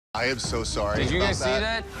I am so sorry. Did you guys see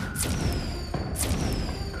that?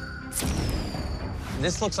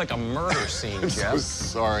 This looks like a murder scene, I'm Jeff. so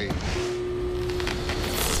sorry.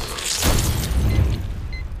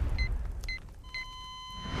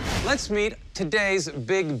 Let's meet today's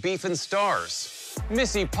big beefin' stars.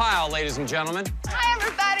 Missi Pyle, ladies and gentlemen. Hi,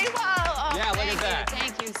 everybody. Wow. Oh, Yeah, look at that.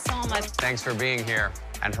 Thank you so much. Thanks for being here.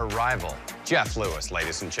 And her rival, Jeff Lewis,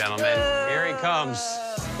 ladies and gentlemen. Here he comes.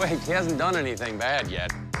 Wait, he hasn't done anything bad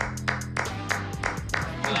yet.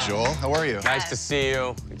 Hey, Joel, how are you? Nice to see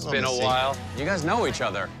you. It's been a Missy. while. You guys know each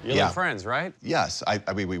other. You're Yeah. like friends, right? Yes, I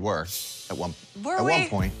mean, we were at one we?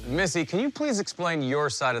 point. Missy, can you please explain your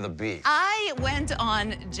side of the beef? I went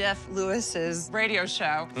on Jeff Lewis's radio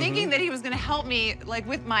show thinking that he was going to help me, like,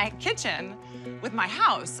 with my kitchen, with my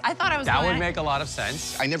house. I thought I was That going would make a lot of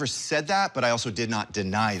sense. I never said that, but I also did not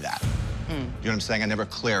deny that. You know what I'm saying? I never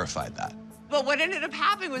clarified that. But what ended up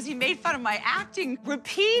happening was he made fun of my acting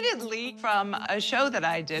repeatedly from a show that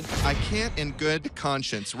I did. I can't in good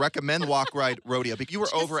conscience recommend Walk Ride Rodeo because you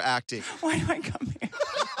were overacting. Why do I come here?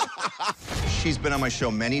 She's been on my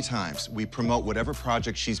show many times. We promote whatever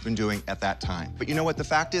project she's been doing at that time. But you know what? The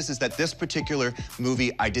fact is that this particular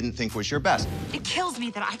movie I didn't think was your best. It kills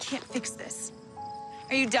me that I can't fix this.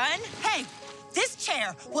 Are you done? Hey, this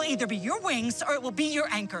chair will either be your wings or it will be your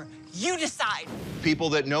anchor. You decide. People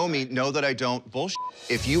that know me know that I don't bullshit.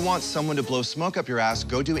 If you want someone to blow smoke up your ass,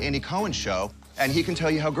 go do Andy Cohen's show, and he can tell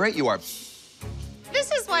you how great you are.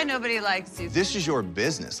 This is why nobody likes you. This is your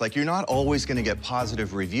business. Like, you're not always gonna get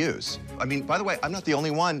positive reviews. I mean, by the way, I'm not the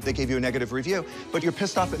only one that gave you a negative review, but you're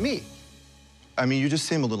pissed off at me. I mean, you just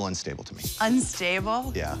seem a little unstable to me.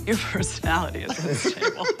 Unstable? Yeah. Your personality is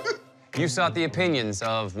unstable. You sought the opinions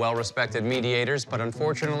of well-respected mediators, but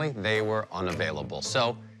unfortunately, they were unavailable.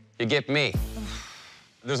 So you get me.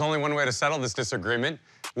 There's only one way to settle this disagreement,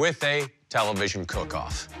 with a television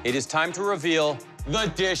cook-off. It is time to reveal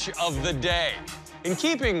the dish of the day. In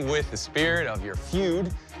keeping with the spirit of your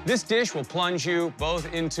feud, this dish will plunge you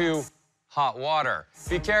both into hot water.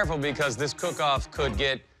 Be careful because this cook-off could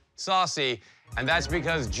get saucy, and that's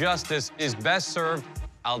because justice is best served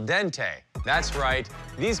al dente. That's right,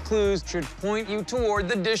 these clues should point you toward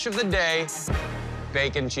the dish of the day,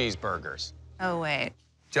 bacon cheeseburgers. Oh, wait.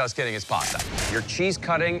 Just kidding, it's pasta. Your cheese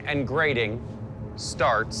cutting and grating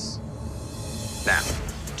starts now.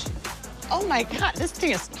 Oh, my God, this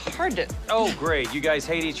thing is hard to... Oh, great. You guys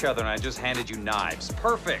hate each other, and I just handed you knives.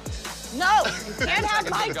 Perfect. No, you can't have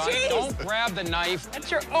my cheese. Don't grab the knife. That's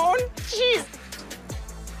your own cheese.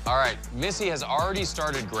 All right, Missy has already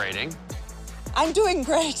started grating. I'm doing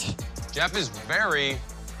great. Jeff is very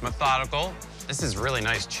methodical. This is really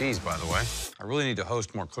nice cheese, by the way. I really need to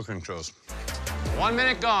host more cooking shows. 1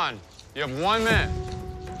 minute gone. You have 1 minute.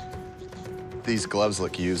 These gloves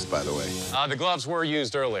look used, by the way. The gloves were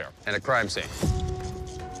used earlier in a crime scene.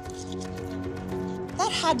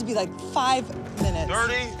 That had to be like 5 minutes.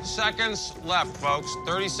 30 seconds left, folks.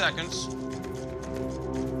 30 seconds.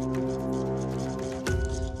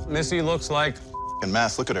 Missy looks like A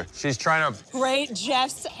mess, look at her. she's trying to... Great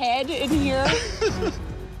Jeff's head in here.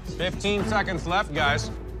 15 seconds left,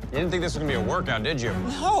 guys. You didn't think this was gonna be a workout, did you?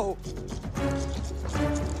 No.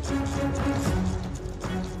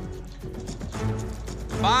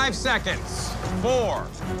 Five seconds. 4,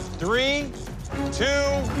 3, 2,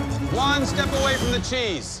 1. Step away from the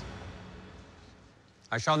cheese.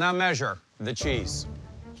 I shall now measure the cheese.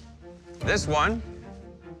 This one,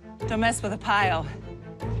 Don't mess with a pile.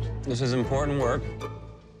 this is important work.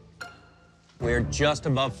 We're just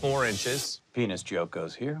above 4 inches. Penis joke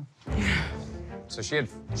goes here. So she had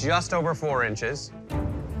just over 4 inches.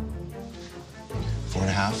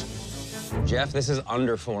 4.5. Jeff, this is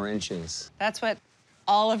under 4 inches. That's what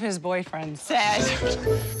all of his boyfriends said.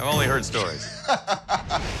 I've only heard stories.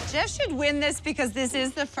 Jeff should win this because this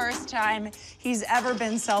is the first time he's ever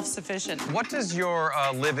been self-sufficient. What does your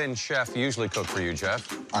live-in chef usually cook for you,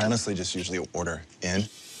 Jeff? I honestly just usually order in.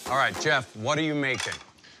 All right, Jeff, what are you making?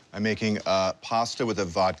 I'm making pasta with a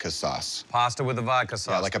vodka sauce. Pasta with a vodka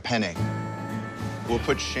sauce. Yeah, like a penne. We'll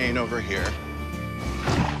put Shane over here.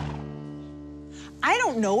 I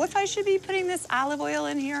don't know if I should be putting this olive oil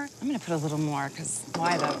in here. I'm gonna put a little more, because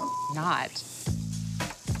why the not?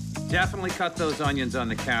 Definitely cut those onions on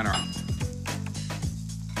the counter.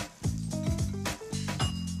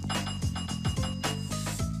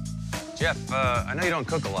 Jeff, I know you don't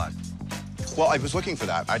cook a lot. Well, I was looking for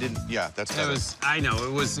that. I didn't, yeah, that's It was, I know,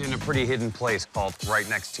 it was in a pretty hidden place called right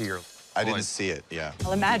next to your... I didn't see it, yeah.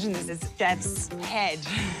 Well, imagine this is Jeff's head.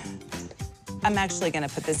 I'm actually gonna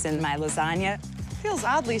put this in my lasagna. Feels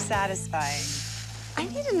oddly satisfying. I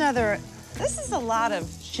need another This is a lot of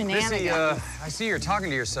shenanigans. Missy, I see you're talking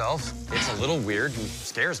to yourself. It's a little weird and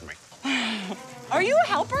scares me. Are you a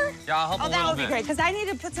helper? Yeah, I'll help a Oh, that little would be bit. great, because I need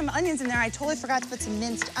to put some onions in there. I totally forgot to put some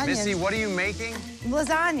minced onions. Missy, what are you making?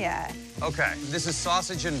 Lasagna. Okay, this is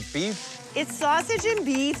sausage and beef? It's sausage and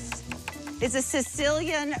beef. It's a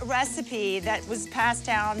Sicilian recipe that was passed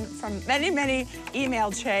down from many, many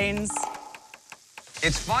email chains.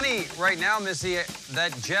 It's funny right now, Missy,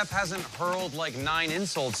 that Jeff hasn't hurled like 9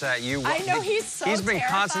 insults at you. I know, he's so He's been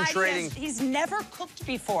terrified. concentrating. He's never cooked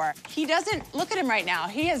before. He doesn't, look at him right now.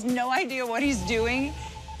 He has no idea what he's doing.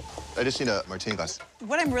 I just need a martini glass.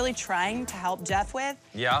 What I'm really trying to help Jeff with,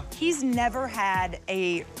 Yeah? he's never had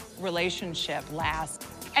a relationship last.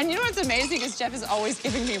 And you know what's amazing is Jeff is always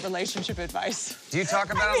giving me relationship advice. Do you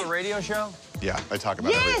talk about it on the radio show? Yeah, I talk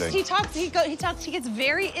about Yes, everything. he talks, he gets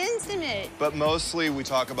very intimate. But mostly we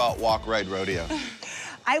talk about walk, ride, rodeo.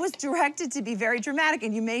 I was directed to be very dramatic,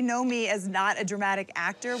 and you may know me as not a dramatic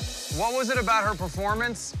actor. What was it about her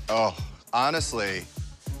performance? Oh, honestly,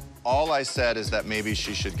 all I said is that maybe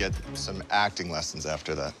she should get some acting lessons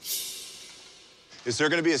after that. Is there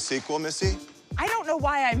gonna be a sequel, Missy? I don't know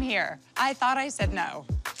why I'm here. I thought I said no.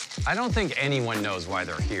 I don't think anyone knows why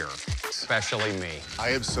they're here, especially me. I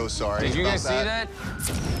am so sorry. Did you about guys see that?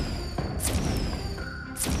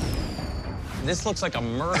 This looks like a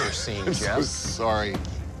murder scene, I'm Jeff. so sorry.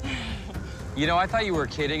 You know, I thought you were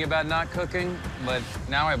kidding about not cooking, but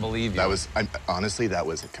now I believe you. Honestly, that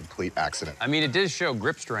was a complete accident. I mean, it did show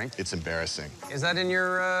grip strength. It's embarrassing. Is that in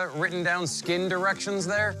your written down skin directions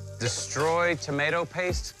there? Destroy tomato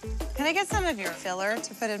paste? Can I get some of your filler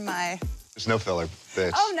to put in my... There's no filler,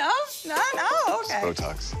 bitch. Oh, no? No, okay. It's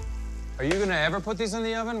Botox. Are you gonna ever put these in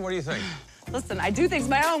the oven? What do you think? Listen, I do things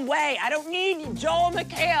my own way. I don't need Joel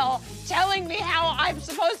McHale telling me how I'm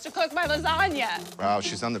supposed to cook my lasagna. Wow,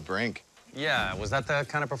 she's on the brink. Yeah, was that the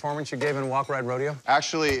kind of performance you gave in Walk Ride Rodeo?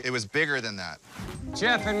 Actually, it was bigger than that.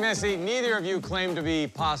 Jeff and Missy, neither of you claim to be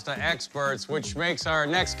pasta experts, which makes our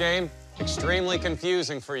next game extremely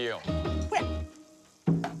confusing for you.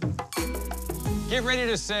 Get ready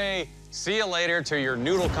to say see you later to your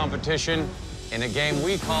noodle competition in a game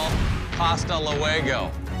we call Pasta Luego.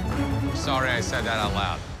 Sorry I said that out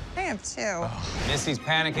loud. I am too. Missy's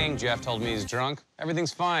panicking. Jeff told me he's drunk.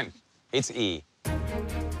 Everything's fine. It's E.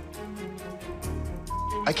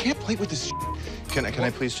 I can't play with this. Can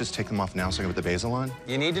I please just take them off now so I can put the basil on?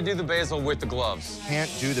 You need to do the basil with the gloves.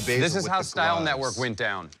 Can't do the basil This is with how the Style gloves. Network went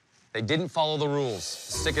down. They didn't follow the rules.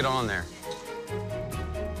 Stick it on there.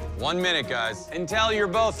 1 minute, guys, until you're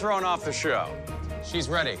both thrown off the show. She's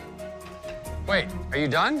ready. Wait, are you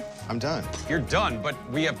done? I'm done. You're done, but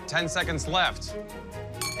we have 10 seconds left.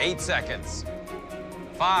 8 seconds.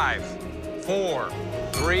 5, 4,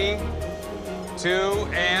 3, 2,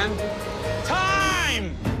 and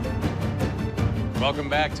time! Welcome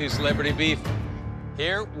back to Celebrity Beef.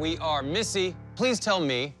 Here we are. Missy, please tell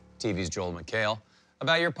me, TV's Joel McHale,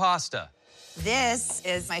 about your pasta. This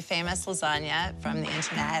is my famous lasagna from the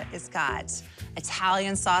internet. It's got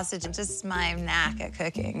Italian sausage and just my knack at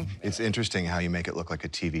cooking. It's interesting how you make it look like a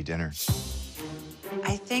TV dinner.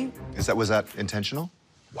 I think, Was that intentional?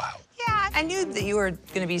 Wow. yeah, I knew that you were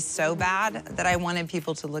gonna be so bad that I wanted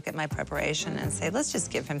people to look at my preparation and say, let's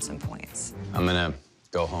just give him some points. I'm gonna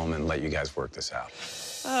go home and let you guys work this out.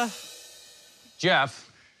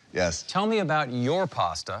 Jeff, Yes. tell me about your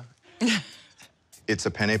pasta. It's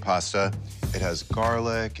a penne pasta. It has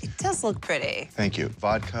garlic. It does look pretty. Thank you.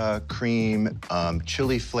 Vodka, cream,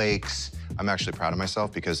 chili flakes. I'm actually proud of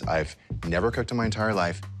myself because I've never cooked in my entire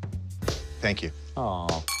life. Thank you.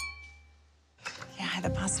 Oh. Yeah, the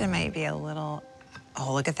pasta might be a little,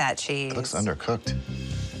 oh, look at that cheese. It looks undercooked.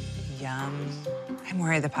 Yum. I'm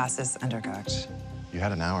worried the pasta's undercooked. You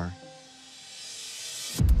had an hour.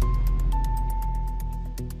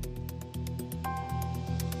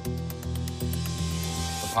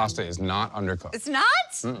 The pasta is not undercooked. It's not?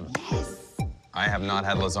 Yes. I have not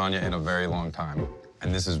had lasagna in a very long time,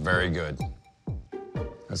 and this is very good.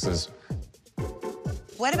 This is...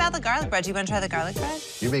 What about the garlic bread? Do you want to try the garlic bread?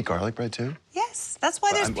 You make garlic bread too? Yes, that's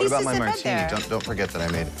why there's What pieces about my of bread martini? there. Don't forget that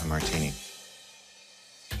I made a martini.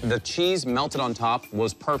 The cheese melted on top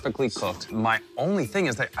was perfectly cooked. My only thing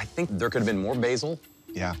is that I think there could have been more basil.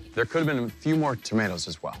 Yeah. There could have been a few more tomatoes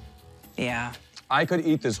as well. Yeah. I could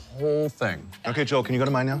eat this whole thing. Okay, Joel, can you go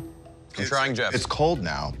to mine now? I'm trying Jeff's. It's cold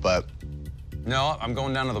now, but No, I'm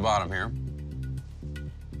going down to the bottom here.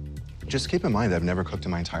 just keep in mind that I've never cooked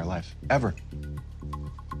in my entire life, ever.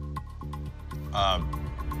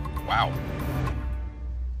 Wow.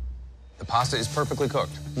 The pasta is perfectly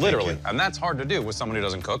cooked, literally. you. And that's hard to do with someone who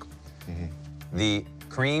doesn't cook. The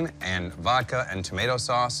cream and vodka and tomato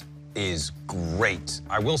sauce is great.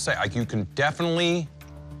 I will say, you can definitely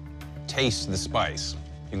taste the spice.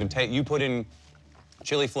 You put in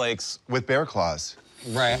chili flakes. With bear claws.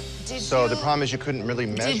 Right. So the problem is you couldn't really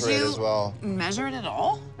measure it as well. Measure it at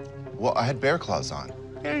all? Well, I had bear claws on.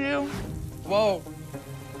 Did you? Whoa.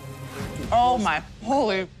 Oh my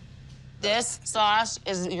holy. This sauce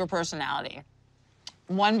is your personality.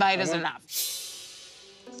 One bite is enough.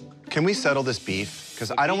 Can we settle this beef?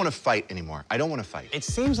 Because I don't want to fight anymore. I don't want to fight. It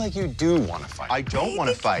seems like you do want to fight. I don't want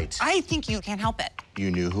to fight. I think you can't help it. You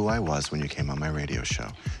knew who I was when you came on my radio show.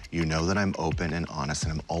 You know that I'm open and honest,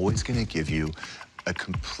 and I'm always going to give you a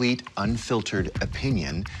complete, unfiltered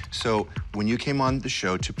opinion. So when you came on the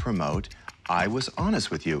show to promote, I was honest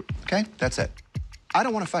with you, okay? That's it. I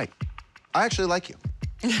don't want to fight. I actually like you.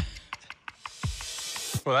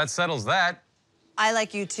 Well, that settles that. I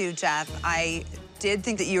like you too, Jeff. I did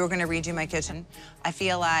think that you were going to redo my kitchen. I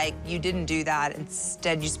feel like you didn't do that.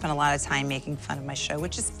 Instead, you spent a lot of time making fun of my show,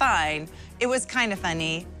 which is fine. It was kind of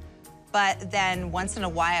funny, but then once in a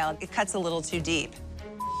while, it cuts a little too deep.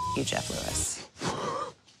 You, Jeff Lewis.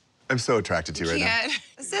 I'm so attracted to you right now.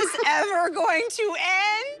 Is this ever going to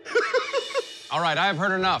end? All right, I have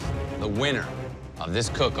heard enough. The winner of this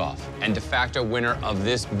cook-off and de facto winner of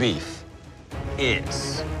this beef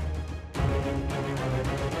is...